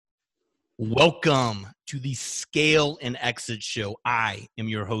Welcome to the Scale and Exit Show. I am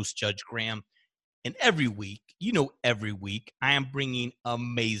your host, Judge Graham. And every week, I am bringing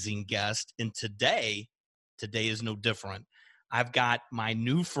amazing guests. And today is no different. I've got my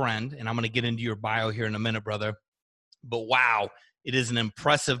new friend, and I'm going to get into your bio here in a minute, brother. But wow, it is an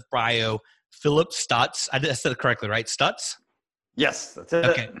impressive bio. Phillip Stutts. I said it correctly, right? Stutts? Yes, that's it.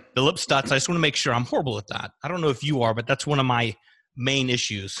 Okay, Phillip Stutts. I just want to make sure. I'm horrible at that. I don't know if you are, but that's one of my main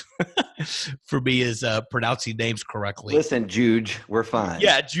issues for me is pronouncing names correctly. Listen, Juge, we're fine.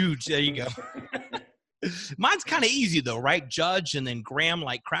 Yeah, Juge. There you go. Mine's kind of easy though, right? Judge and then Graham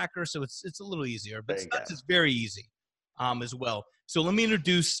like cracker, so it's a little easier. But Stutts is very easy as well. So let me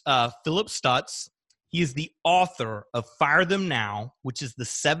introduce Phillip Stutts. He is the author of Fire Them Now, which is the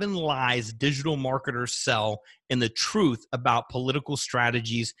 7 lies digital marketers sell and the truth about political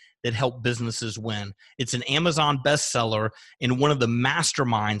strategies that help businesses win. It's an Amazon bestseller and one of the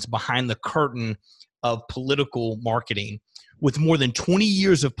masterminds behind the curtain of political marketing. With more than 20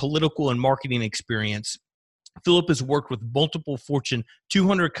 years of political and marketing experience, Phillip has worked with multiple Fortune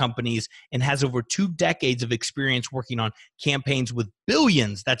 200 companies and has over 2 decades of experience working on campaigns with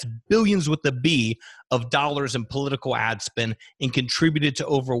billions, that's billions with a B, of dollars in political ad spend, and contributed to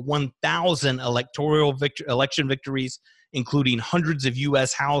over 1,000 election victories, including hundreds of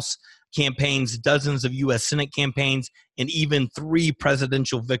U.S. House campaigns, dozens of U.S. Senate campaigns, and even 3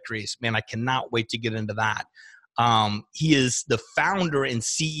 presidential victories. Man, I cannot wait to get into that. He is the founder and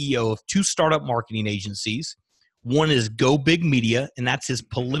CEO of 2 startup marketing agencies. One is Go Big Media, and that's his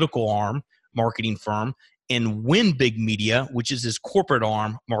political arm marketing firm, and Win Big Media, which is his corporate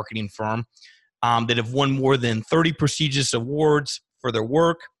arm marketing firm, that have won more than 30 prestigious awards for their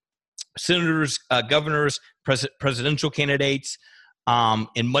work, senators, governors, presidential candidates,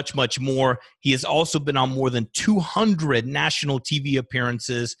 and much, much more. He has also been on more than 200 national TV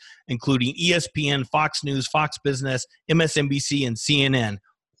appearances, including ESPN, Fox News, Fox Business, MSNBC, and CNN.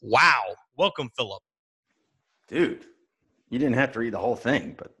 Wow. Welcome, Phillip. Dude, you didn't have to read the whole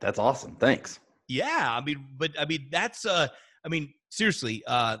thing, but that's awesome. Thanks. Yeah. That's, seriously,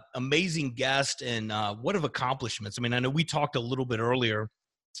 amazing guest and what of accomplishments. I know we talked a little bit earlier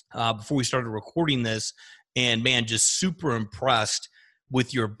before we started recording this, and man, just super impressed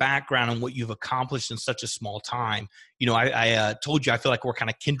with your background and what you've accomplished in such a small time. You know, I told you, I feel like we're kind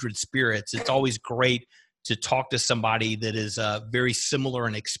of kindred spirits. It's always great to talk to somebody that is very similar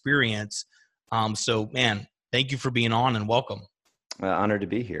in experience. So man, thank you for being on and welcome. Honored to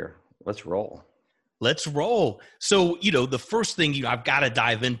be here. Let's roll. So, the first thing I've got to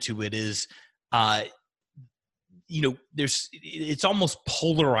dive into it is, it's almost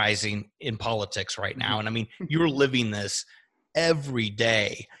polarizing in politics right now. And you're living this every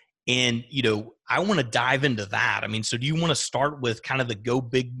day. And, I want to dive into that. So do you want to start with kind of the Go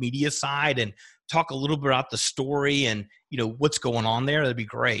Big Media side and talk a little bit about the story and, what's going on there? That'd be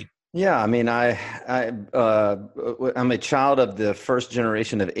great. Yeah. I'm a child of the first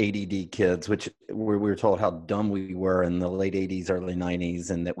generation of ADD kids, which we were told how dumb we were in the late 80s, early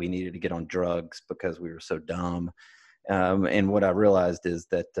 90s, and that we needed to get on drugs because we were so dumb. And what I realized is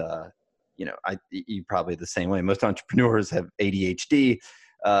that, you probably the same way. Most entrepreneurs have ADHD.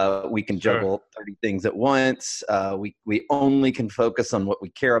 We can juggle 30 things at once. We only can focus on what we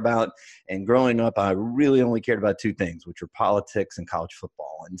care about. And growing up, I really only cared about 2 things, which were politics and college football.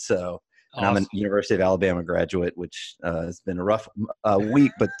 And so, and I'm a University of Alabama graduate, which has been a rough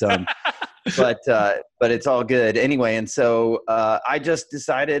week, but it's all good anyway. And so I just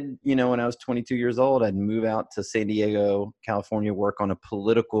decided, when I was 22 years old, I'd move out to San Diego, California, work on a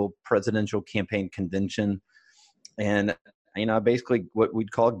political presidential campaign convention. And basically what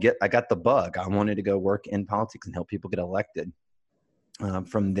we'd call I got the bug. I wanted to go work in politics and help people get elected.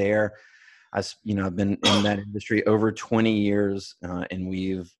 From there, I've been in that industry over 20 years, and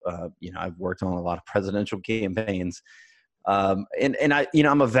I've worked on a lot of presidential campaigns. I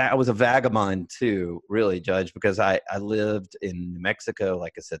was a vagabond too, really, Judge, because I lived in New Mexico,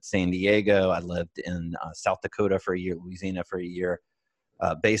 like I said, San Diego. I lived in South Dakota for a year, Louisiana for a year,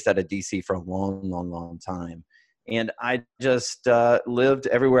 based out of DC for a long, long, long time. And I just lived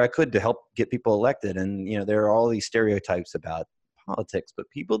everywhere I could to help get people elected. And, there are all these stereotypes about politics, but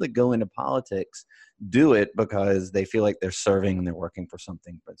people that go into politics do it because they feel like they're serving and they're working for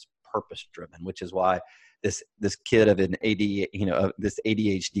something that's purpose driven, which is why this kid of this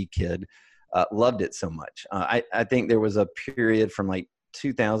ADHD kid loved it so much. I think there was a period from like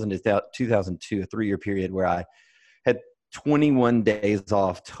 2000 to 2002, a 3-year period where I had 21 days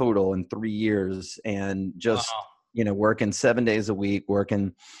off total in 3 years, and just, working 7 days a week,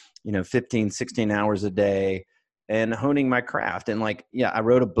 working, 15, 16 hours a day, and honing my craft. And like, yeah, I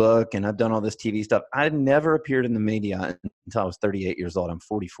wrote a book and I've done all this TV stuff. I had never appeared in the media until I was 38 years old. I'm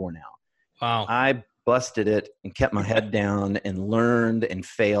 44 now. Wow. I busted it and kept my head down and learned and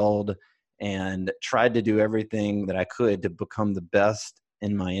failed and tried to do everything that I could to become the best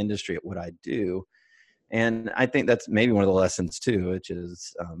in my industry at what I do. And I think that's maybe one of the lessons too, which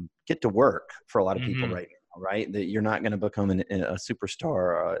is get to work for a lot of people right now, right? That you're not going to become a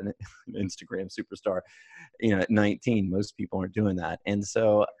superstar, an Instagram superstar, at 19. Most people aren't doing that. And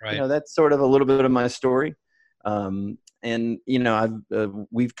so, that's sort of a little bit of my story. And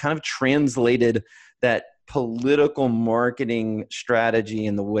we've kind of translated that political marketing strategy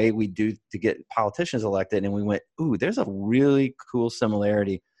and the way we do to get politicians elected. And we went, ooh, there's a really cool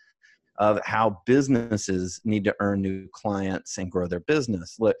similarity of how businesses need to earn new clients and grow their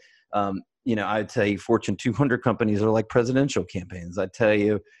business. Look, I'd tell you Fortune 200 companies are like presidential campaigns. I'd tell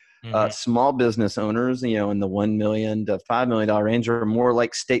you small business owners, in the $1 million to $5 million range are more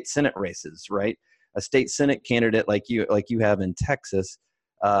like state Senate races, right? A state Senate candidate like you have in Texas,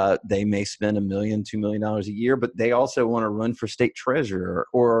 they may spend $1 million, $2 million a year, but they also want to run for state treasurer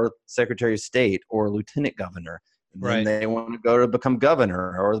or secretary of state or lieutenant governor. And then they want to go to become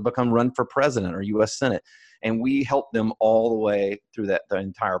governor or run for president or U.S. Senate. And we help them all the way through the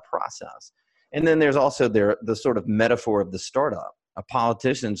entire process. And then there's also the sort of metaphor of the startup. A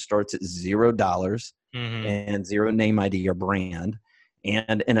politician starts at $0 and zero name ID or brand.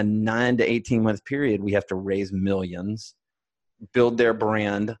 And in a 9 to 18 month period, we have to raise millions, build their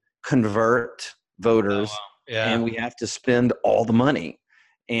brand, convert voters, and we have to spend all the money.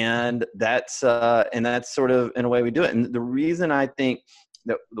 And that's sort of in a way we do it. And the reason I think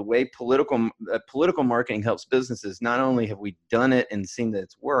that the way political marketing helps businesses, not only have we done it and seen that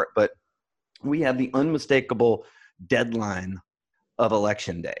it's worked, but we have the unmistakable deadline of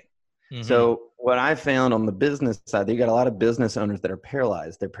election day. So what I found on the business side, you got a lot of business owners that are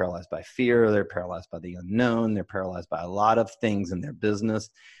paralyzed. They're paralyzed by fear. They're paralyzed by the unknown. They're paralyzed by a lot of things in their business,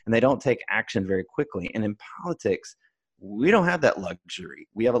 and they don't take action very quickly. And in politics, we don't have that luxury.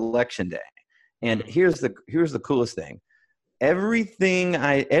 We have election day. And here's the coolest thing. Every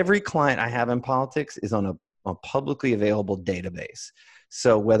client I have in politics is on a publicly available database.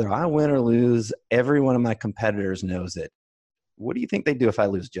 So whether I win or lose, every one of my competitors knows it. What do you think they do if I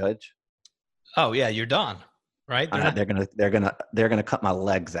lose, Judge? Oh yeah, you're done, right? They're gonna cut my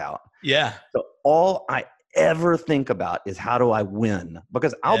legs out. Yeah. So all I ever think about is how do I win?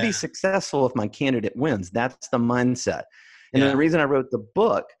 Because I'll be successful if my candidate wins. That's the mindset. And the reason I wrote the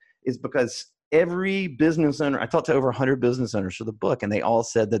book is because every business owner, I talked to over 100 business owners for the book, and they all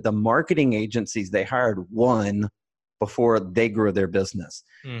said that the marketing agencies they hired won before they grew their business.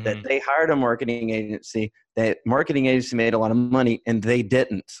 That they hired a marketing agency, that marketing agency made a lot of money and they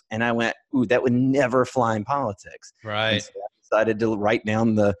didn't. And I went, ooh, that would never fly in politics. Right. And so I decided to write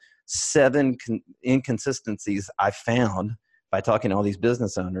down the 7 inconsistencies I found by talking to all these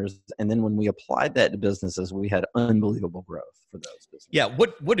business owners. And then when we applied that to businesses, we had unbelievable growth for those businesses. Yeah.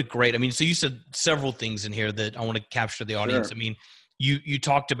 What a great, so you said several things in here that I want to capture the audience. Sure. You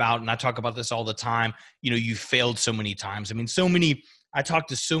talked about, and I talk about this all the time, you failed so many times. I talk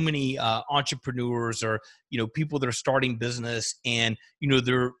to so many entrepreneurs or, people that are starting business and,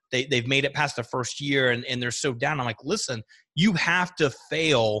 they've made it past the first year and they're so down. I'm like, listen, you have to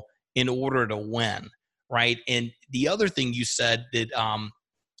fail in order to win. Right. And the other thing you said that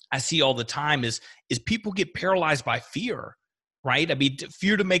I see all the time is people get paralyzed by fear. Right.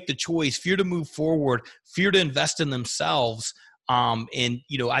 Fear to make the choice, fear to move forward, fear to invest in themselves.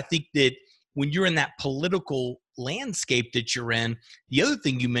 I think that when you're in that political landscape that you're in, the other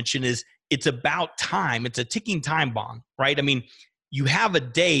thing you mentioned is it's about time. It's a ticking time bomb, right? You have a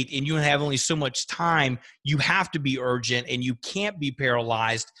date and you have only so much time. You have to be urgent and you can't be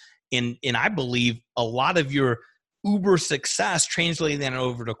paralyzed. And I believe a lot of your uber success, translating that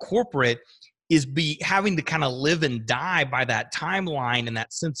over to corporate, is having to kind of live and die by that timeline and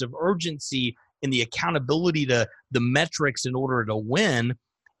that sense of urgency and the accountability to the metrics in order to win,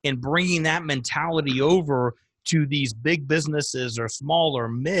 and bringing that mentality over to these big businesses or small or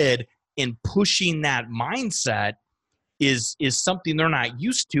mid and pushing that mindset is something they're not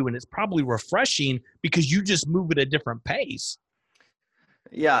used to. And it's probably refreshing because you just move at a different pace.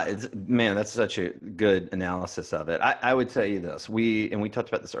 Yeah, that's such a good analysis of it. I would tell you this, we talked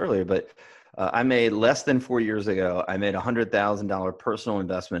about this earlier, but I made less than 4 years ago, I made $100,000 personal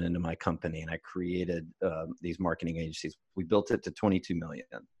investment into my company, and I created these marketing agencies. We built it to 22 million.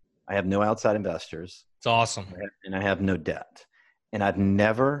 I have no outside investors. It's awesome. And I have no debt. And I've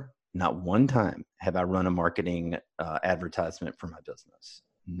never, not one time, have I run a marketing advertisement for my business.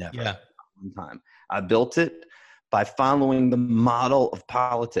 Never. Yeah. One time. I built it by following the model of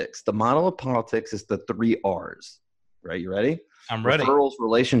politics. The model of politics is the 3 R's, right? You ready? I'm ready. Referrals,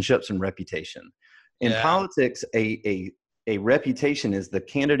 relationships, and reputation. In politics, a reputation is the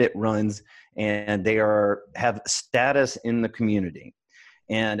candidate runs and they have status in the community.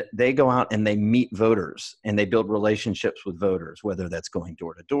 And they go out and they meet voters and they build relationships with voters, whether that's going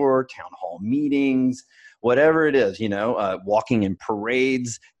door to door, town hall meetings, whatever it is, walking in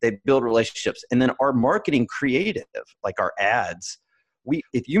parades, they build relationships. And then our marketing creative, like our ads,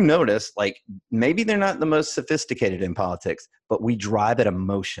 if you notice, like maybe they're not the most sophisticated in politics, but we drive at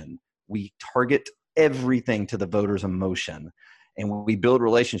emotion. We target everything to the voters' emotion and we build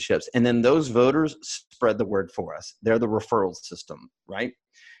relationships. And then those voters spread the word for us. They're the referral system, right?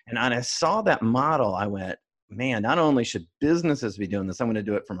 And I saw that model, I went, man, not only should businesses be doing this, I'm going to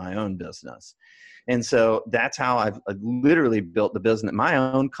do it for my own business. And so that's how I've literally built the business. My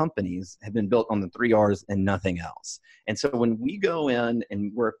own companies have been built on the 3 R's and nothing else. And so when we go in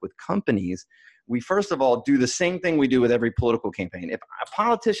and work with companies, we first of all do the same thing we do with every political campaign. If a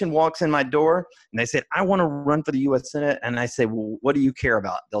politician walks in my door and they say, I want to run for the U.S. Senate, and I say, well, what do you care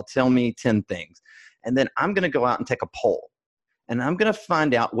about? They'll tell me 10 things. And then I'm going to go out and take a poll. And I'm going to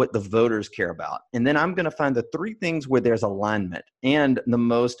find out what the voters care about. And then I'm going to find the 3 things where there's alignment and the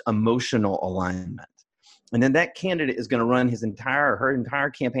most emotional alignment. And then that candidate is going to run her entire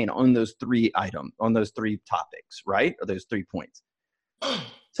campaign on those 3 items, on those 3 topics, right? Or those 3 points.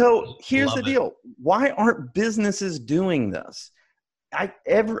 So here's the deal. Why aren't businesses doing this?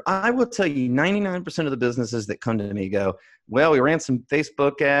 I will tell you 99% of the businesses that come to me go, well, we ran some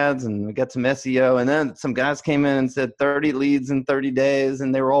Facebook ads and we got some SEO. And then some guys came in and said 30 leads in 30 days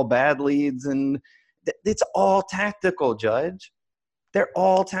and they were all bad leads. And it's all tactical, Judge. They're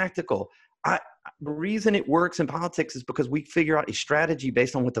all tactical. The reason it works in politics is because we figure out a strategy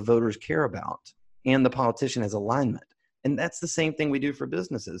based on what the voters care about and the politician has alignment. And that's the same thing we do for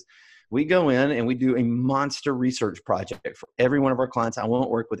businesses. We go in and we do a monster research project for every one of our clients. I won't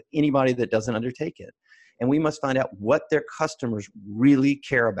work with anybody that doesn't undertake it. And we must find out what their customers really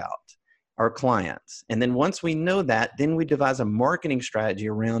care about, our clients. And then once we know that, then we devise a marketing strategy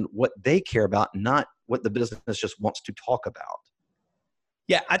around what they care about, not what the business just wants to talk about.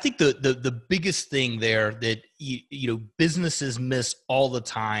 Yeah, I think the biggest thing there that businesses miss all the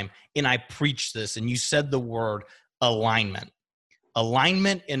time, and I preach this, and you said the word alignment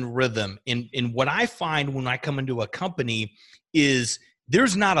and rhythm. And what I find when I come into a company is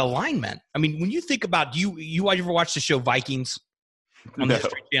there's not alignment. I mean, when you think about, you ever watch the show Vikings on the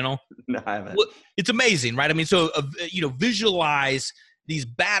History Channel? No, I haven't. Well, it's amazing, right? I mean, so, visualize these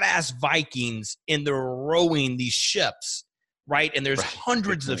badass Vikings and they're rowing these ships, right? And there's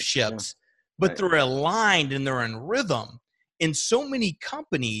hundreds of ships, but they're aligned and they're in rhythm. And so many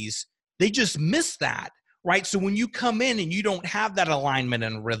companies, they just miss that. Right. So when you come in and you don't have that alignment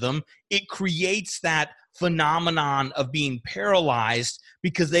and rhythm, it creates that phenomenon of being paralyzed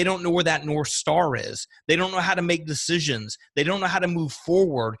because they don't know where that North Star is. They don't know how to make decisions. They don't know how to move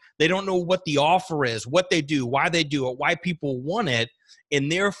forward. They don't know what the offer is, what they do, why they do it, why people want it.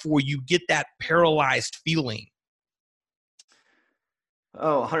 And therefore you get that paralyzed feeling.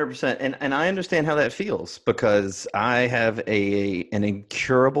 Oh, 100%. And I understand how that feels because I have an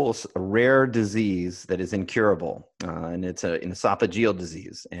incurable, a rare disease that is incurable. And it's an esophageal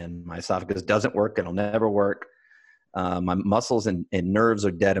disease. And my esophagus doesn't work. It'll never work. My muscles and nerves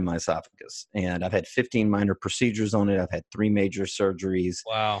are dead in my esophagus. And I've had 15 minor procedures on it. I've had 3 major surgeries.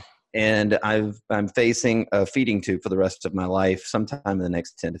 Wow. And I'm facing a feeding tube for the rest of my life, sometime in the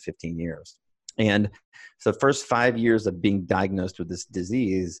next 10 to 15 years. And so the first 5 years of being diagnosed with this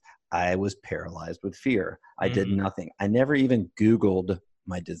disease, I was paralyzed with fear. I did nothing. I never even Googled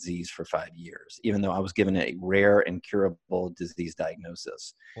my disease for 5 years, even though I was given a rare and curable disease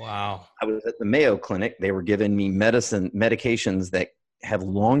diagnosis. Wow. I was at the Mayo Clinic. They were giving me medications that have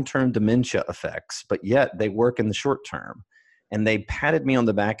long-term dementia effects, but yet they work in the short term. And they patted me on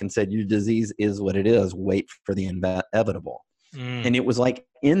the back and said, your disease is what it is. Wait for the inevitable. And it was like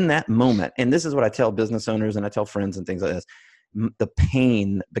in that moment, and this is what I tell business owners and I tell friends and things like this, the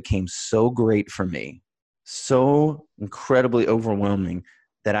pain became so great for me, so incredibly overwhelming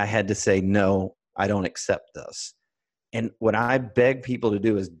that I had to say, no, I don't accept this. And what I beg people to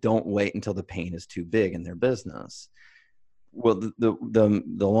do is don't wait until the pain is too big in their business. Well, the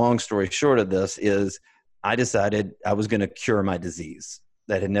long story short of this is I decided I was going to cure my disease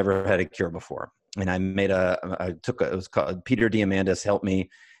that had never had a cure before. And it was called Peter Diamandis helped me,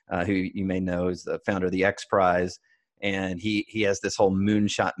 who you may know is the founder of the X Prize. And he has this whole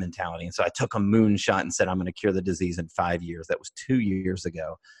moonshot mentality. And so I took a moonshot and said, I'm going to cure the disease in 5 years. That was 2 years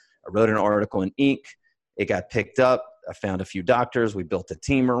ago. I wrote an article in Inc. It got picked up. I found a few doctors. We built a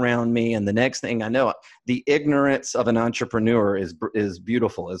team around me. And the next thing I know, the ignorance of an entrepreneur is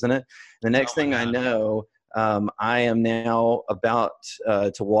beautiful, isn't it? The next thing I know, I am now about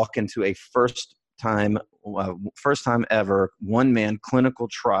to walk into a first time ever one-man clinical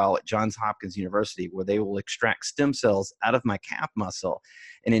trial at Johns Hopkins University, where they will extract stem cells out of my calf muscle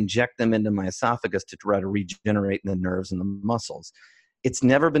and inject them into my esophagus to try to regenerate the nerves and the muscles. It's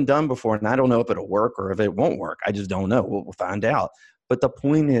never been done before, and I don't know if it'll work or if it won't work. I just don't know. We'll find out. But the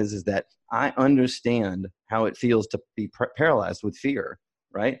point is that I understand how it feels to be paralyzed with fear,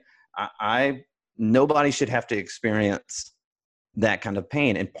 right? Nobody should have to experience that kind of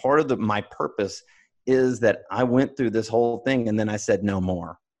pain. And part of my purpose is that I went through this whole thing and then I said no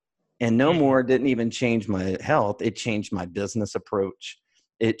more. And no more didn't even change my health. It changed my business approach.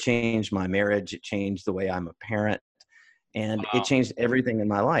 It changed my marriage. It changed the way I'm a parent. And it changed everything in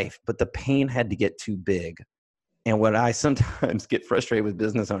my life. But the pain had to get too big. And what I sometimes get frustrated with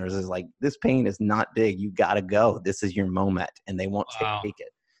business owners is like, this pain is not big. You got to go. This is your moment. And they won't take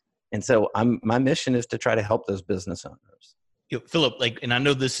it. And so my mission is to try to help those business owners. Philip, and I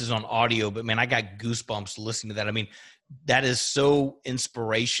know this is on audio, but man, I got goosebumps listening to that. I mean, that is so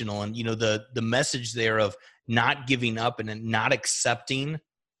inspirational. And, the message there of not giving up and not accepting,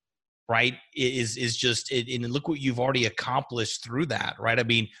 right, is just it. And look what you've already accomplished through that, right? I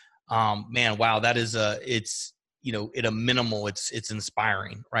mean, man, wow, that is it's, at a minimal, it's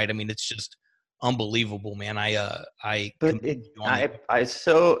inspiring, right? I mean, it's just unbelievable, man.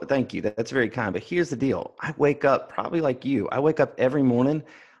 So thank you. That's very kind. But here's the deal. I wake up probably like you. I wake up every morning.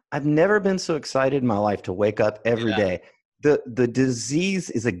 I've never been so excited in my life to wake up every day. The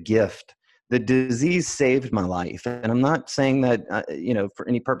disease is a gift. The disease saved my life. And I'm not saying that, for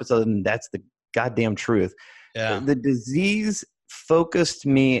any purpose other than that's the goddamn truth. Yeah. The disease focused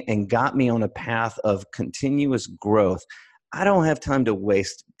me and got me on a path of continuous growth. I don't have time to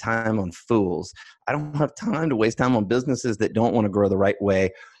waste time on fools. I don't have time to waste time on businesses that don't want to grow the right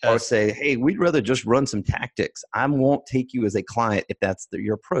way or say, hey, we'd rather just run some tactics. I won't take you as a client if that's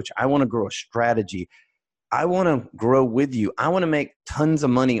your approach. I want to grow a strategy. I want to grow with you. I want to make tons of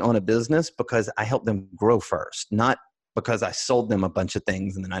money on a business because I helped them grow first, not because I sold them a bunch of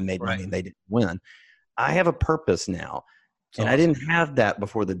things and then I made money and they didn't win. I have a purpose now. And I didn't have that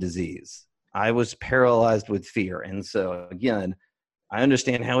before the disease. I was paralyzed with fear. And so, again, I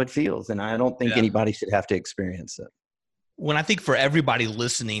understand how it feels, and I don't think anybody should have to experience it. When I think for everybody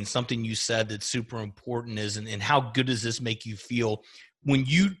listening, something you said that's super important is, and how good does this make you feel when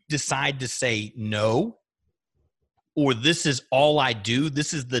you decide to say no, or this is all I do,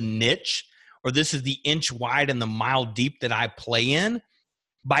 this is the niche, or this is the inch wide and the mile deep that I play in?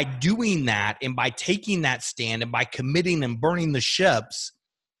 By doing that and by taking that stand and by committing and burning the ships,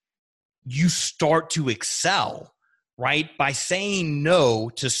 you start to excel, right? By saying no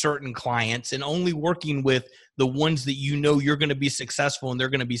to certain clients and only working with the ones that you're going to be successful and they're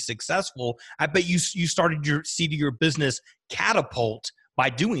going to be successful. I bet you started to see your business catapult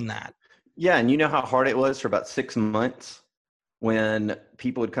by doing that. Yeah. And you know how hard it was for about 6 months when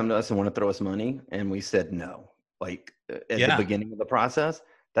people would come to us and want to throw us money and we said no, at the beginning of the process.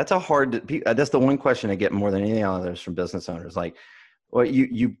 That's that's the one question I get more than any others from business owners. Like, well,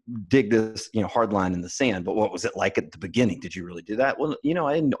 you dig this, hard line in the sand, but what was it like at the beginning? Did you really do that? Well,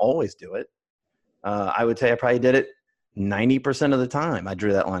 I didn't always do it. I would say I probably did it 90% of the time. I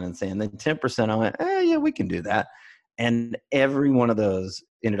drew that line in the sand. Then 10% I went, yeah, we can do that. And every one of those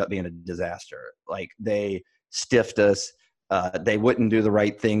ended up being a disaster. Like, they stiffed us. They wouldn't do the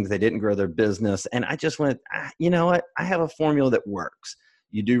right things. They didn't grow their business. And I just went, you know what? I have a formula that works.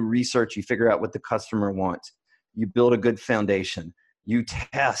 You do research, you figure out what the customer wants. You build a good foundation. You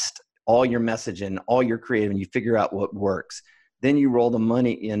test all your messaging, all your creative, and you figure out what works. Then you roll the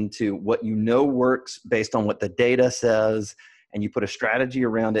money into what works based on what the data says, and you put a strategy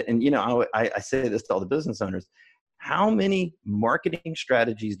around it. And, I say this to all the business owners. How many marketing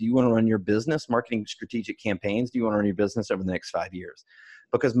strategies do you want to run your business, marketing strategic campaigns do you want to run your business over the next 5 years?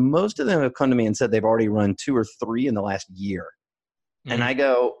 Because most of them have come to me and said they've already run 2 or 3 in the last year. Mm-hmm. And I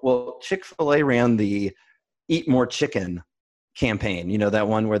go, well, Chick-fil-A ran the Eat More Chicken campaign. That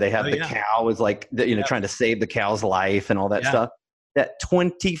one where they have the cow is like, trying to save the cow's life and all that stuff. That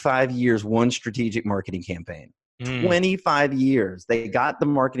 25 years, one strategic marketing campaign. 25 years. They got the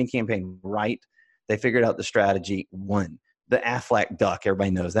marketing campaign right. They figured out the strategy. One. The Aflac duck, everybody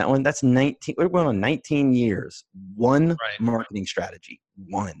knows that one. That's 19. We're going on 19 years. One marketing strategy.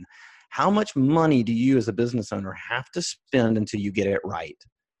 One. How much money do you as a business owner have to spend until you get it right?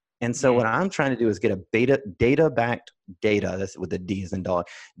 And so what I'm trying to do is get a data-backed data, that's with the D as in dog,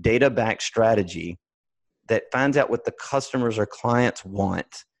 data-backed strategy that finds out what the customers or clients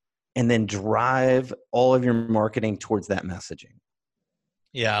want and then drive all of your marketing towards that messaging.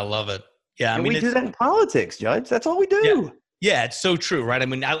 Yeah, I love it. Yeah, I And mean, we do that in politics, Judge. That's all we do. Yeah, yeah, it's so true, right? I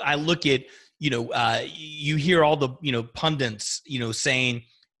mean, I look at, you hear all the, pundits, saying,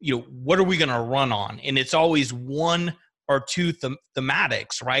 what are we going to run on? And it's always one or two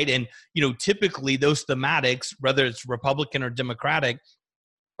thematics, right? And, typically those thematics, whether it's Republican or Democratic,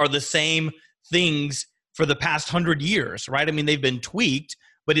 are the same things for the past 100 years, right? I mean, they've been tweaked,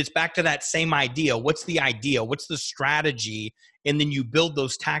 but it's back to that same idea. What's the idea? What's the strategy? And then you build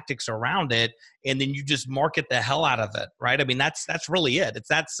those tactics around it, and then you just market the hell out of it, right? I mean, that's really it. It's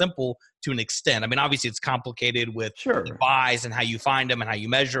that simple to an extent. I mean, obviously it's complicated with the buys and how you find them and how you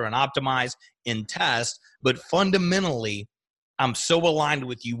measure and optimize and test, but fundamentally, I'm so aligned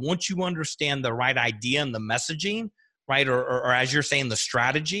with you. Once you understand the right idea and the messaging, right, or as you're saying, the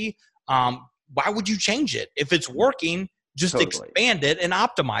strategy, why would you change it? If it's working, just expand it and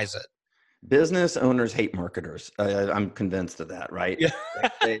optimize it. Business owners hate marketers. I'm convinced of that, right? Yeah.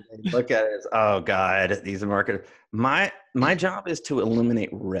 they look at it as, oh God, these are marketers. My job is to eliminate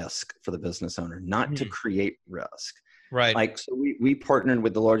risk for the business owner, not to create risk. Right. Like, so we partnered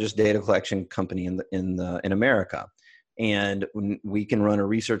with the largest data collection company in America, and we can run a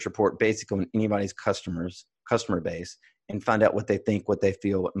research report basically on anybody's customer base and find out what they think, what they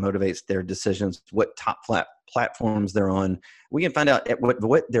feel, what motivates their decisions, what top platforms they're on. We can find out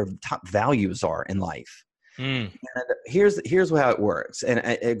what their top values are in life. And here's how it works. And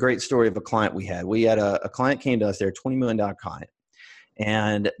a great story of a client we had. We had a client came to us, they're a $20 million client.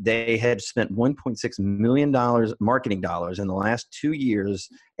 And they had spent $1.6 million marketing dollars in the last 2 years,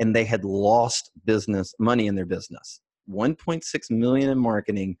 and they had lost money in their business. 1.6 million in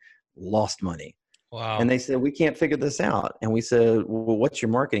marketing, lost money. Wow. And they said, we can't figure this out. And we said, well, what's your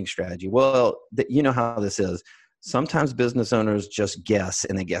marketing strategy? Well, you know how this is. Sometimes business owners just guess,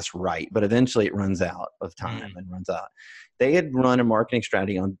 and they guess right, but eventually it runs out of time and runs out. They had run a marketing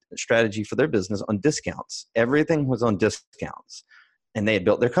strategy for their business on discounts. Everything was on discounts. And they had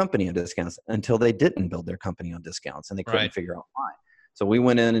built their company on discounts until they didn't build their company on discounts, and they couldn't figure out why. So we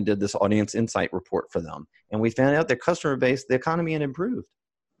went in and did this audience insight report for them. And we found out their customer base, the economy had improved.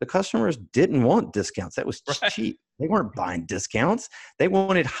 The customers didn't want discounts. That was cheap. They weren't buying discounts. They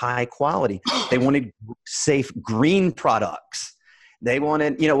wanted high quality. They wanted safe, green products. They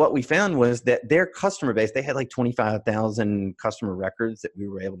wanted, what we found was that their customer base, they had like 25,000 customer records that we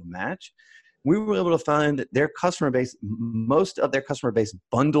were able to match. We were able to find that their customer base, most of their customer base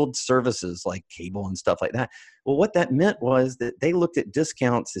bundled services like cable and stuff like that. Well, what that meant was that they looked at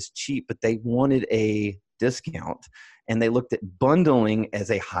discounts as cheap, but they wanted a discount. And they looked at bundling as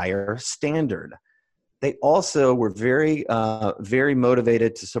a higher standard. They also were very, very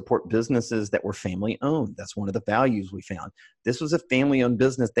motivated to support businesses that were family owned. That's one of the values we found. This was a family owned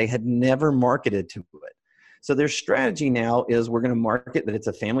business. They had never marketed to it. So their strategy now is we're going to market that it's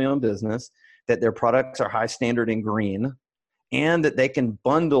a family owned business, that their products are high standard and green, and that they can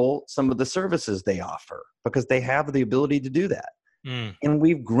bundle some of the services they offer because they have the ability to do that. And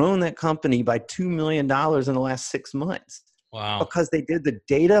we've grown that company by $2 million in the last 6 months. Wow. Because they did the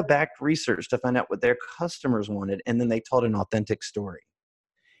data-backed research to find out what their customers wanted, and then they told an authentic story.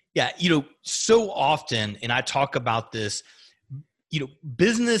 Yeah, so often, and I talk about this,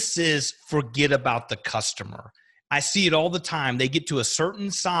 businesses forget about the customer. I see it all the time. They get to a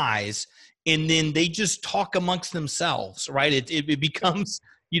certain size, and then they just talk amongst themselves, right? It becomes,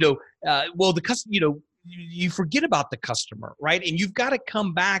 well, the customer, you forget about the customer, right? And you've got to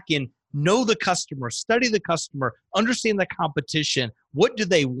come back and know the customer, study the customer, understand the competition. What do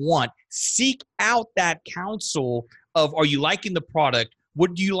they want? Seek out that counsel of, are you liking the product?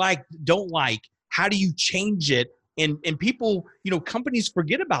 What do you like, don't like? How do you change it? And people, companies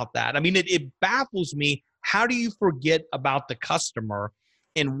forget about that. I mean, it baffles me. How do you forget about the customer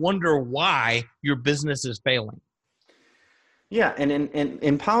and wonder why your business is failing? Yeah, and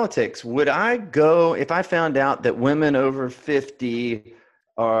in politics, would I go if I found out that women over 50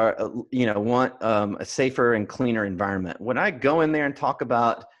 are, want a safer and cleaner environment? Would I go in there and talk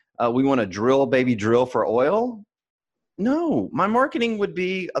about we want to drill for oil? No, my marketing would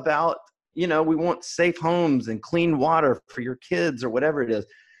be about we want safe homes and clean water for your kids or whatever it is,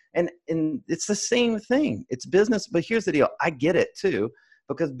 and it's the same thing. It's business, but here's the deal: I get it too.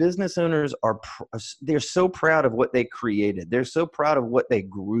 Because business owners they're so proud of what they created. They're so proud of what they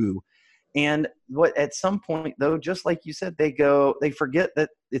grew. And at some point though, just like you said, they forget that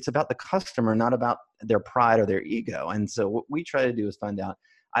it's about the customer, not about their pride or their ego. And so what we try to do is find out,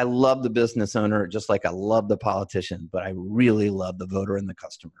 I love the business owner just like I love the politician, but I really love the voter and the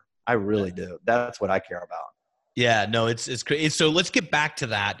customer. I really do. That's what I care about. Yeah, no, it's great. So let's get back to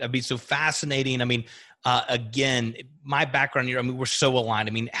that. I mean, so fascinating. I mean, again, my background here, I mean, we're so aligned.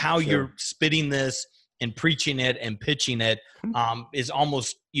 I mean, how you're spitting this and preaching it and pitching it is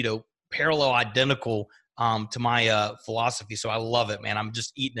almost, parallel, identical to my philosophy. So I love it, man. I'm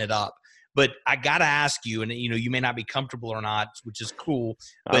just eating it up. But I got to ask you, and you may not be comfortable or not, which is cool,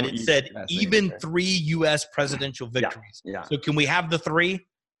 but it said even 3 U.S. presidential victories. Yeah. So can we have the 3?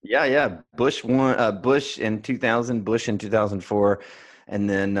 Yeah. Bush won. Bush in 2000. Bush in 2004, and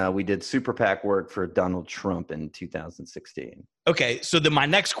then we did super PAC work for Donald Trump in 2016. Okay, so then my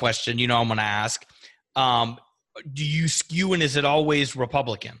next question, I'm going to ask, do you skew and is it always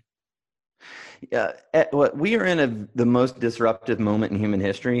Republican? Yeah, we are in the most disruptive moment in human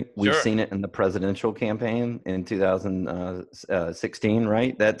history. We've seen it in the presidential campaign in 2016,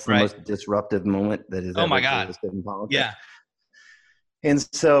 right? That's the most disruptive moment that has ever existed in politics. Yeah. And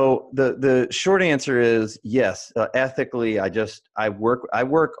so the short answer is yes. Ethically, I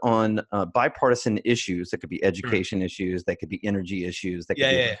work on bipartisan issues. That could be education issues. That could be energy issues. That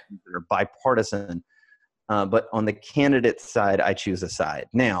could be that are bipartisan. But on the candidate side, I choose a side.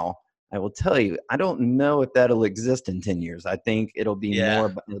 Now, I will tell you, I don't know if that'll exist in 10 years. I think it'll be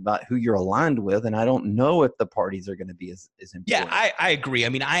more about who you're aligned with, and I don't know if the parties are going to be as important. Yeah, I agree. I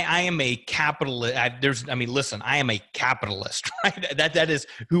mean, I am a capitalist. Listen, I am a capitalist, right? That is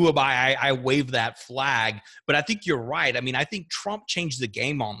who am I? I wave that flag. But I think you're right. I mean, I think Trump changed the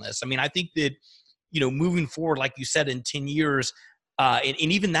game on this. I mean, I think that, moving forward, like you said, in 10 years, and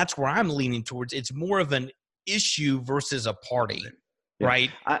even that's where I'm leaning towards, it's more of an issue versus a party. Yeah.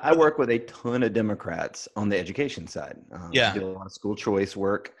 Right. I work with a ton of Democrats on the education side. I do a lot of school choice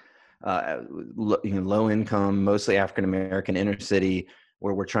work, low income, mostly African-American, inner city,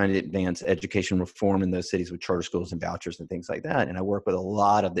 where we're trying to advance education reform in those cities with charter schools and vouchers and things like that. And I work with a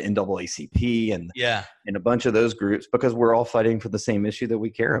lot of the NAACP and a bunch of those groups because we're all fighting for the same issue that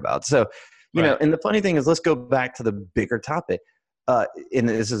we care about. So, and the funny thing is, let's go back to the bigger topic. And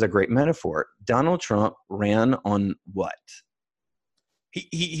this is a great metaphor. Donald Trump ran on what?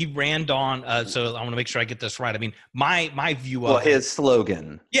 He ran on. So I want to make sure I get this right. I mean, my view of his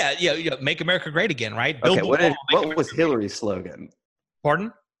slogan. Yeah. Make America great again, right? Okay. What was Hillary's slogan?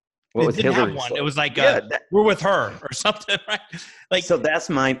 Pardon? What was Hillary's slogan? It was like we're with her or something, right? Like so.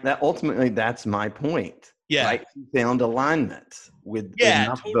 Ultimately that's my point. Yeah. Right? He found alignment with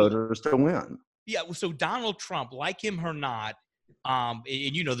enough voters to win. Yeah. So Donald Trump, like him or not, and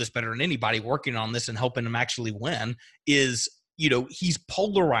you know this better than anybody working on this and helping him actually win is. He's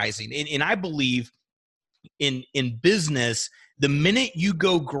polarizing. And I believe in business, the minute you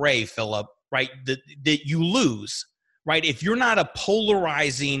go gray, Philip, right, that you lose, right? If you're not a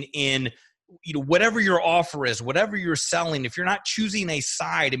polarizing in, whatever your offer is, whatever you're selling, if you're not choosing a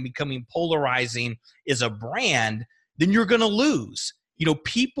side and becoming polarizing as a brand, then you're going to lose.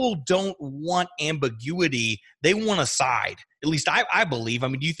 People don't want ambiguity. They want a side. At least I believe. I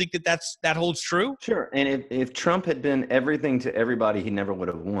mean, do you think that holds true? Sure. And if Trump had been everything to everybody, he never would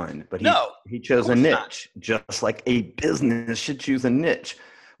have won. But he chose a niche, just like a business should choose a niche.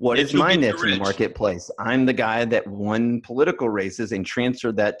 What is my niche in the marketplace? I'm the guy that won political races and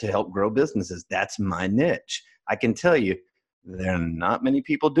transferred that to help grow businesses. That's my niche. I can tell you, there are not many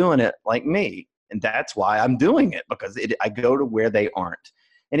people doing it like me. And that's why I'm doing it, because I go to where they aren't.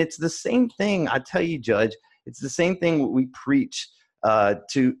 And it's the same thing, I tell you, Judge, it's the same thing we preach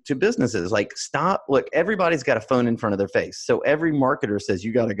to businesses. Like, look, everybody's got a phone in front of their face. So every marketer says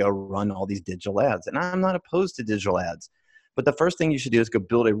you got to go run all these digital ads. And I'm not opposed to digital ads. But the first thing you should do is go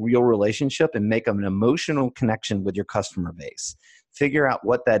build a real relationship and make an emotional connection with your customer base. Figure out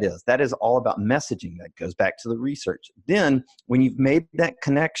what that is. That is all about messaging. That goes back to the research. Then when you've made that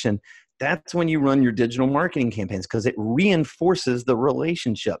connection, that's when you run your digital marketing campaigns, because it reinforces the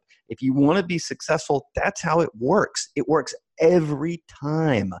relationship. If you want to be successful, that's how it works. It works every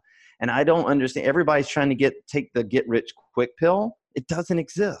time. And I don't understand. Everybody's trying to take the get rich quick pill. It doesn't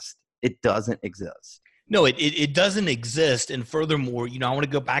exist. It doesn't exist. No, it doesn't exist. And furthermore, I want to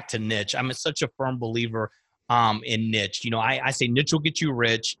go back to niche. I'm such a firm believer in niche. I say niche will get you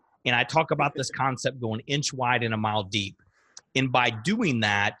rich. And I talk about this concept going inch wide and a mile deep. And by doing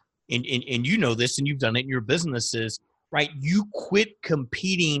that, and you know this, and you've done it in your businesses, right? You quit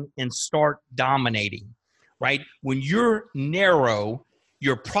competing and start dominating, right? When you're narrow,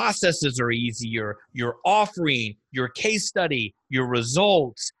 your processes are easier, your offering, your case study, your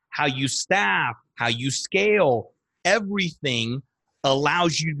results, how you staff, how you scale, everything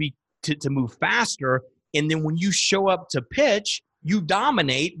allows you to move faster. And then when you show up to pitch, you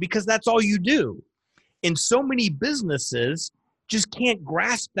dominate because that's all you do. And so many businesses just can't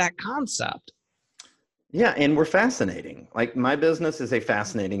grasp that concept. Yeah, and we're fascinating. Like my business is a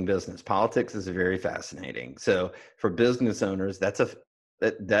fascinating business. Politics is very fascinating. So for business owners, that's a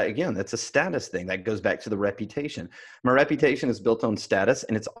status thing. That goes back to the reputation. My reputation is built on status,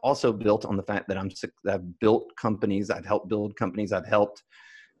 and it's also built on the fact that I've built companies. I've helped build companies. I've helped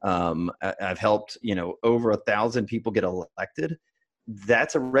over 1,000 people get elected.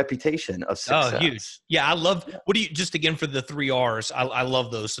 That's a reputation of success. Oh, huge. Yeah, I love. What do you, just again for the 3 R's? I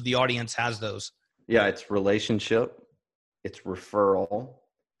love those. So the audience has those. Yeah, it's relationship, it's referral,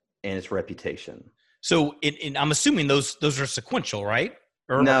 and it's reputation. So I'm assuming those are sequential, right?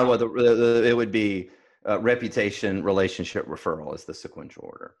 No, well, it would be reputation, relationship, referral is the sequential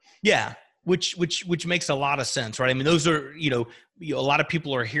order. Yeah, which makes a lot of sense, right? I mean, those are, a lot of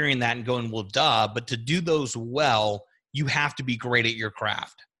people are hearing that and going, well, duh. But to do those well, you have to be great at your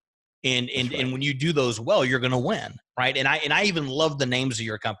craft. And when you do those well, you're going to win, right? And I even love the names of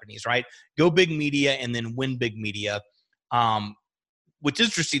your companies, right? Go Big Media and then Win Big Media. Which is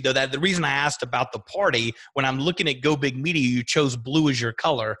interesting, though, that the reason I asked about the party, when I'm looking at Go Big Media, you chose blue as your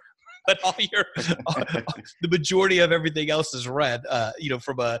color, but the majority of everything else is red,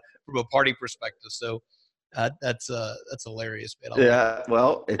 from a party perspective. So that's hilarious, man. Yeah,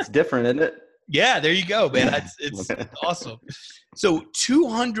 well, it's different, isn't it? Yeah, there you go, man. It's awesome. So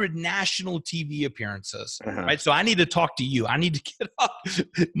 200 national TV appearances, right? So I need to talk to you. I need to get up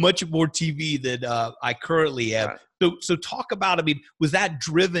much more TV than I currently have. Right. So talk about, I mean, was that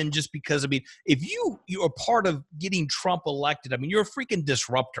driven just because, I mean, if you're part of getting Trump elected, I mean, you're a freaking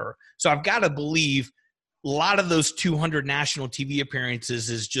disruptor. So I've got to believe a lot of those 200 national TV appearances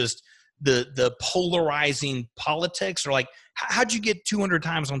is just the polarizing politics, or like, how'd you get 200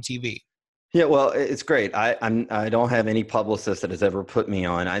 times on TV? Yeah, well, it's great. I don't have any publicist that has ever put me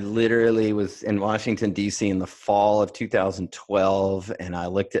on. I literally was in Washington, D.C. in the fall of 2012, and I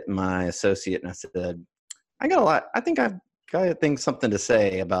looked at my associate and I said, I think I've got something to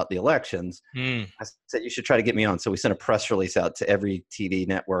say about the elections. I said, you should try to get me on. So we sent a press release out to every TV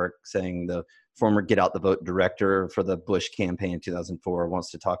network saying the former Get Out the Vote director for the Bush campaign in 2004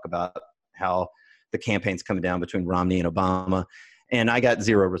 wants to talk about how the campaign's coming down between Romney and Obama. And I got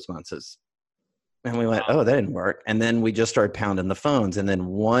 0 responses. And we went, oh, that didn't work. And then we just started pounding the phones. And then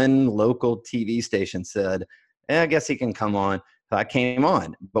one local TV station said, I guess he can come on. So I came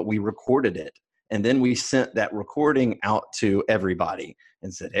on, but we recorded it. And then we sent that recording out to everybody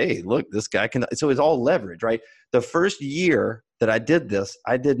and said, hey, look, this guy can. So it's all leverage, right? The first year that I did this,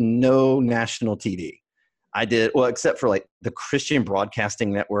 I did no national TV. I did, well, except for like the Christian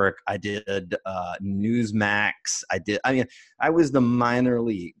Broadcasting Network. I did Newsmax. I was the minor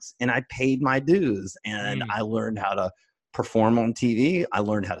leagues, and I paid my dues, and I learned how to perform on TV. I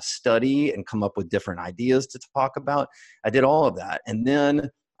learned how to study and come up with different ideas to talk about. I did all of that. And then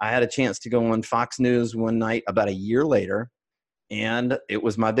I had a chance to go on Fox News one night about a year later, and it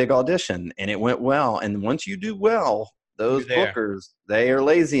was my big audition, and it went well. And once you do well, those bookers, they are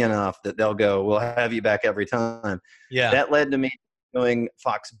lazy enough that they'll go, we'll have you back every time. Yeah. That led to me doing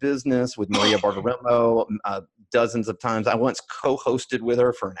Fox Business with Maria Bartiromo dozens of times. I once co-hosted with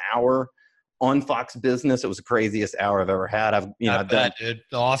her for an hour on Fox Business. It was the craciest hour I've ever had. I've done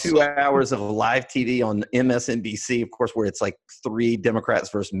awesome. 2 hours of live TV on MSNBC, of course, where it's like 3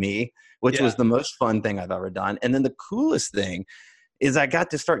 Democrats versus me, which was the most fun thing I've ever done. And then the coolest thing is I got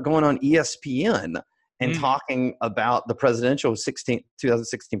to start going on ESPN and talking about the 2016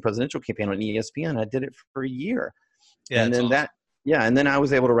 presidential campaign on ESPN. I did it for a year. Yeah, and then awesome. And then I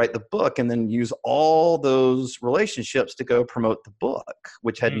was able to write the book and then use all those relationships to go promote the book,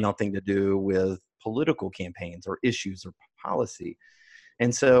 which had nothing to do with political campaigns or issues or policy.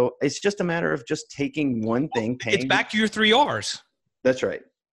 And so it's just a matter of just taking one thing. It's back to your 3 R's. That's right.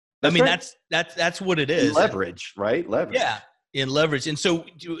 That's what it is. Leverage, right? Leverage. Yeah. In leverage. And so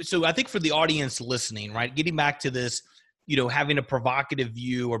I think for the audience listening, right, getting back to this, having a provocative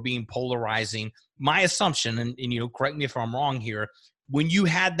view or being polarizing, my assumption, and correct me if I'm wrong here, when you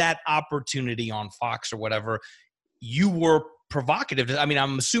had that opportunity on Fox or whatever, you were provocative. I mean,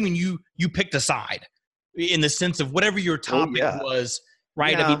 I'm assuming you picked a side in the sense of whatever your topic was,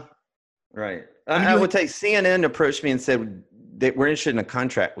 right? Yeah. Right. I would take CNN approached me and said, we're interested in a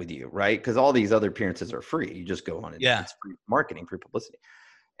contract with you, right? Because all these other appearances are free. You just go on and it's free marketing, free publicity.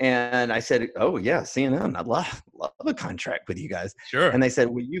 And I said, oh yeah, CNN, I'd love a contract with you guys. Sure. And they said,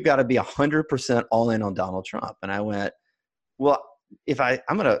 well, you got to be 100% all in on Donald Trump. And I went, well, if I'm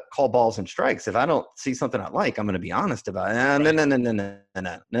going to call balls and strikes. If I don't see something I like, I'm going to be honest about it.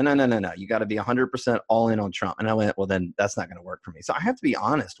 No. You got to be 100% all in on Trump. And I went, well, then that's not going to work for me. So I have to be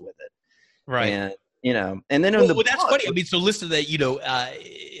honest with it. Right. And you know, and then well, that's funny. I mean, so listen to that, you know,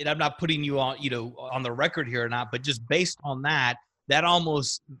 and I'm not putting you on, you know, on the record here or not, but just based on that, that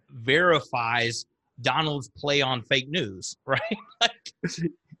almost verifies Donald's play on fake news, right? Like,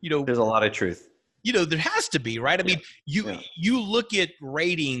 you know, there's a lot of truth. You know, there has to be, right? I mean, you look at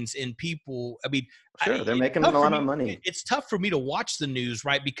ratings and people, I mean, sure, they're making a lot of money. It's tough for me to watch the news,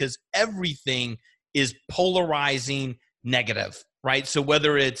 right? Because everything is polarizing negative, right? So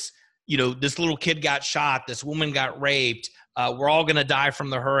whether it's, you know, this little kid got shot, this woman got raped, we're all going to die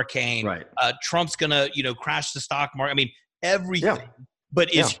from the hurricane, right? Trump's going to, you know, crash the stock market. I mean, everything. Yeah.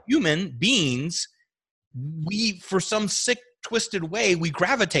 But as human beings, we, for some sick, twisted way, we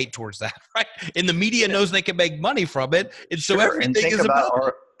gravitate towards that, right? And the media knows they can make money from it, and so everything is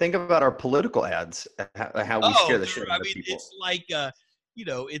about think about our political ads, how we scare the shit out of people. It's like, you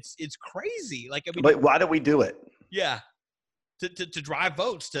know, it's crazy. Like, I mean, but why do we do it? Yeah, to drive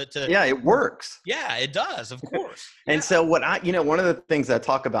votes. Yeah, it works. Yeah, it does, of course. And so one of the things I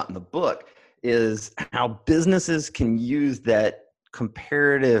talk about in the book is how businesses can use that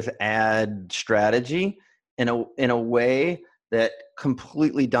comparative ad strategy in a way that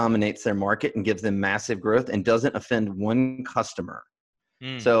completely dominates their market and gives them massive growth and doesn't offend one customer.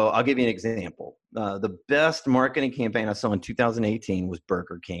 So I'll give you an example. The best marketing campaign I saw in 2018 was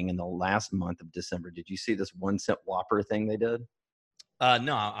Burger King in the last month of December. Did you see this 1 cent Whopper thing they did?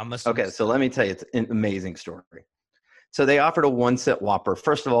 No, I must. Okay, so let me tell you, it's an amazing story. So they offered a 1 cent Whopper.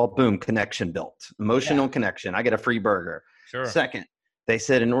 First of all, boom, connection built. Emotional connection. I get a free burger. Sure. Second, they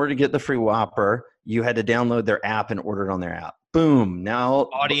said in order to get the free Whopper, you had to download their app and order it on their app. Boom. Now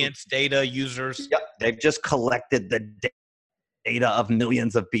audience data, users. Yep. They've just collected the data of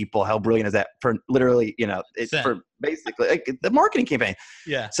millions of people. How brilliant is that? For literally, you know, it's for basically like the marketing campaign.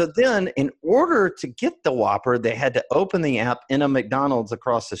 Yeah. So then in order to get the Whopper, they had to open the app in a McDonald's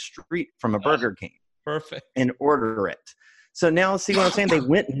across the street from a Burger King. Perfect. And order it. So now see what I'm saying? They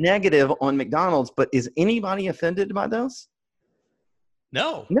went negative on McDonald's, but is anybody offended by those?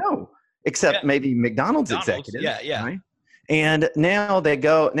 No. Except maybe McDonald's executives. Yeah. Right? And now they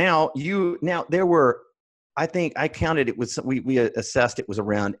go, there were, I think I counted it was, we assessed it was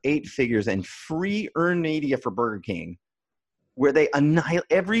around 8 figures in free earned media for Burger King, where they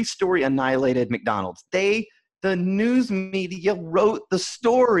every story annihilated McDonald's. The news media wrote the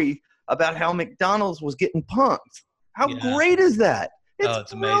story about how McDonald's was getting punked. How great is that?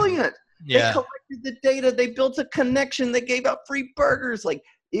 It's brilliant. Amazing. Yeah. They collected the data. They built a connection. They gave out free burgers. Like,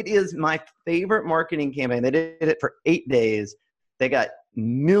 it is my favorite marketing campaign. They did it for 8 days. They got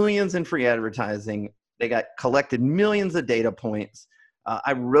millions in free advertising. They collected millions of data points.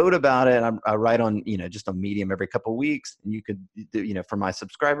 I wrote about it. I write on, just on Medium every couple of weeks. And you could do, for my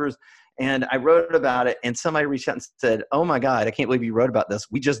subscribers. And I wrote about it. And somebody reached out and said, "Oh my God, I can't believe you wrote about this.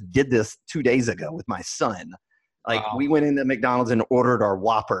 We just did this 2 days ago with my son." Like, wow. We went into McDonald's and ordered our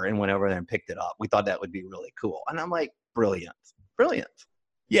Whopper and went over there and picked it up. We thought that would be really cool. And I'm like, brilliant.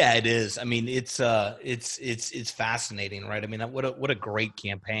 Yeah, it is. I mean, it's fascinating, right? I mean, what a great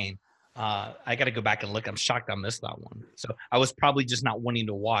campaign. I got to go back and look. I'm shocked I missed that one. So I was probably just not wanting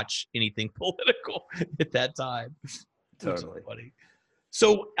to watch anything political at that time. Totally.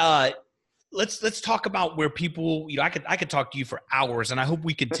 So let's talk about where people, I could talk to you for hours, and I hope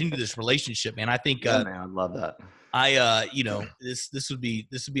we continue this relationship, man. I think, man, I love that. This would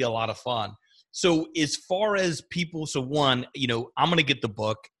be a lot of fun. So as far as people, so one, I'm going to get the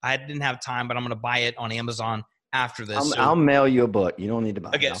book. I didn't have time, but I'm going to buy it on Amazon after this. I'll mail you a book. You don't need to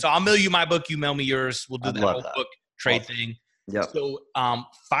buy it. Okay. So I'll mail you my book. You mail me yours. We'll do that whole book trade thing. Yeah. So,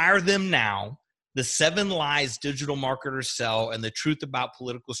 Fire Them Now: The 7 Lies Digital Marketers Sell and the Truth About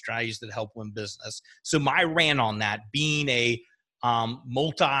Political Strategies That Help Win Business. So my rant on that, being a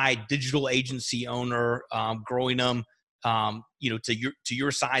multi-digital agency owner, growing them, to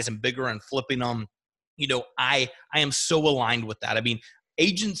your size and bigger and flipping them, I am so aligned with that. I mean,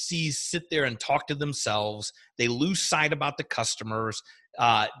 agencies sit there and talk to themselves. They lose sight about the customers.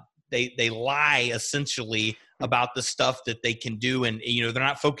 They lie essentially about the stuff that they can do, and they're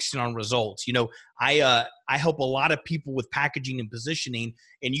not focusing on results. I help a lot of people with packaging and positioning,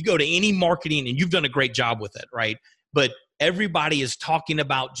 and you go to any marketing, and you've done a great job with it, right? But everybody is talking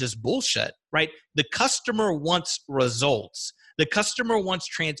about just bullshit, right? The customer wants results. The customer wants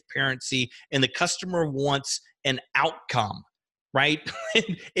transparency, and the customer wants an outcome, right?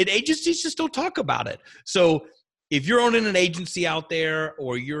 And agencies just don't talk about it. So if you're owning an agency out there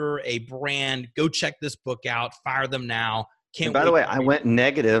or you're a brand, go check this book out. Fire Them Now. By the way, I went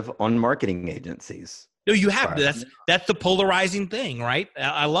negative on marketing agencies. No, you have to. That's the polarizing thing, right?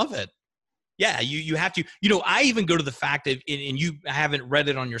 I love it. Yeah, you have to. You know, I even go to the fact that, and you haven't read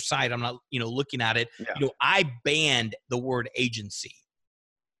it on your site. I'm not, looking at it. Yeah. You know, I banned the word agency.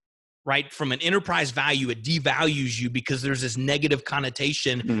 Right, from an enterprise value, it devalues you because there's this negative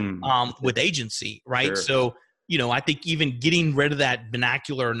connotation with agency. Right, Sure. so I think even getting rid of that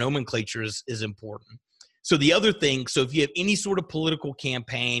vernacular nomenclature is important. So the other thing, so if you have any sort of political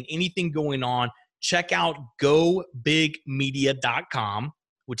campaign, anything going on, check out gobigmedia.com,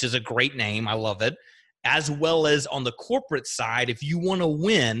 which is a great name. I love it. As well as on the corporate side, if you want to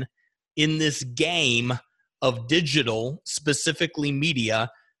win in this game of digital, specifically media,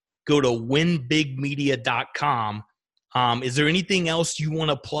 go to winbigmedia.com. Is there anything else you want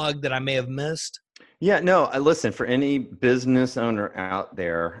to plug that I may have missed? Yeah, no, listen, for any business owner out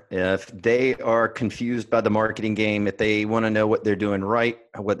there, if they are confused by the marketing game, if they want to know what they're doing right,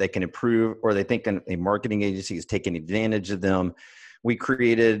 what they can improve, or they think a marketing agency is taking advantage of them, we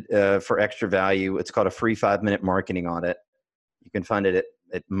created for extra value, it's called a free 5-minute marketing audit. You can find it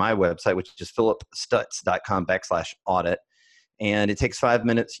at my website, which is philipstutz.com/audit. And it takes 5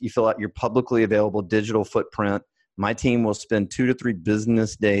 minutes. You fill out your publicly available digital footprint. My team will spend 2 to 3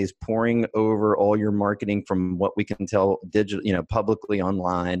 business days poring over all your marketing from what we can tell publicly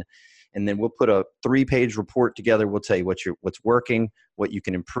online. And then we'll put a 3-page report together. We'll tell you what's working, what you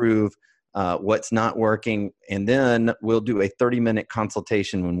can improve, what's not working. And then we'll do a 30-minute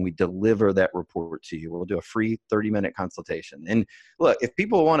consultation when we deliver that report to you. We'll do a free 30-minute consultation. And look, if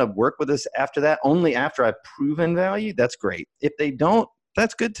people want to work with us after that, only after I've proven value, that's great. If they don't,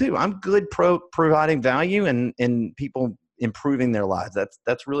 that's good too. I'm good providing value and people improving their lives.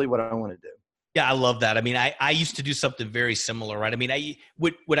 That's really what I want to do. Yeah, I love that. I mean, I used to do something very similar, right? I mean,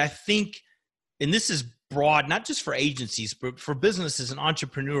 what I think, and this is broad, not just for agencies, but for businesses and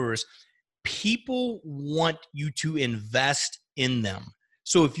entrepreneurs, people want you to invest in them.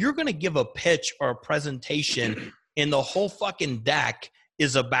 So if you're going to give a pitch or a presentation and the whole fucking deck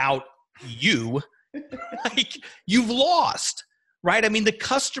is about you, like, you've lost, right? I mean, the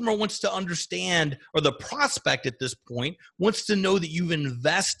customer wants to understand, or the prospect at this point wants to know that you've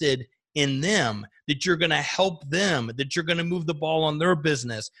invested in them, that you're going to help them, that you're going to move the ball on their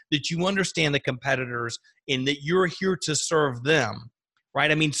business, that you understand the competitors, and that you're here to serve them, right?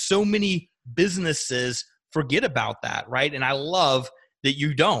 I mean, so many businesses forget about that, right? And I love that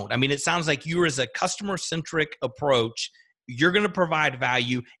you don't. I mean, it sounds like you, as a customer-centric approach, you're going to provide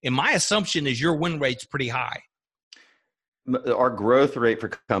value. And my assumption is your win rate's pretty high. Our growth rate for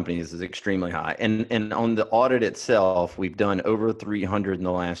companies is extremely high. And on the audit itself, we've done over 300 in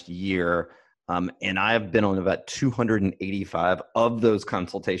the last year. And I've been on about 285 of those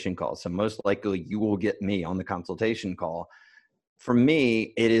consultation calls. So most likely you will get me on the consultation call. For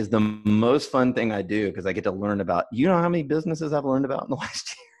me, it is the most fun thing I do because I get to learn about, how many businesses I've learned about in the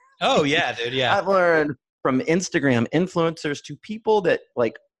last year? Oh, yeah, dude. Yeah. I've learned from Instagram influencers to people that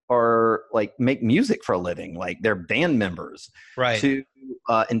make music for a living, like they're band members, right? To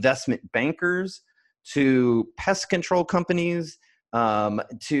investment bankers, to pest control companies,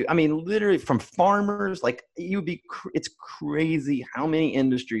 literally from farmers. Like it's crazy how many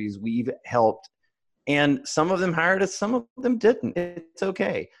industries we've helped. And some of them hired us, some of them didn't. It's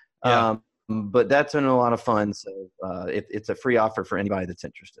okay. Yeah. But that's been a lot of fun. So it's a free offer for anybody that's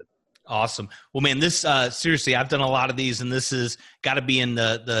interested. Awesome. Well, man, this seriously, I've done a lot of these, and this has got to be in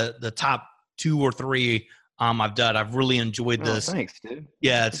the top 2 or 3 I've done. I've really enjoyed this. Thanks, dude.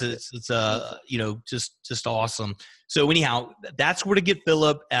 Yeah, it's just awesome. So anyhow, that's where to get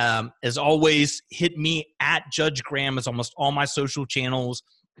Philip. As always, hit me at Judge Graham as almost all my social channels,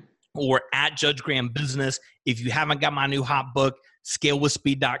 or at Judge Graham Business. If you haven't got my new hot book,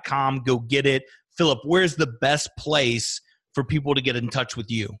 scalewithspeed.com, go get it. Philip, where's the best place for people to get in touch with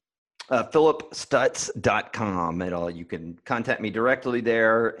you? philipstutz.com. You can contact me directly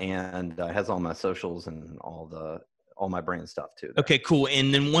there, and has all my socials and all my brand stuff too. Okay, cool.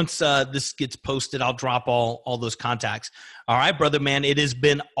 And then once this gets posted, I'll drop all those contacts. All right, brother, man, it has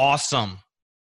been awesome.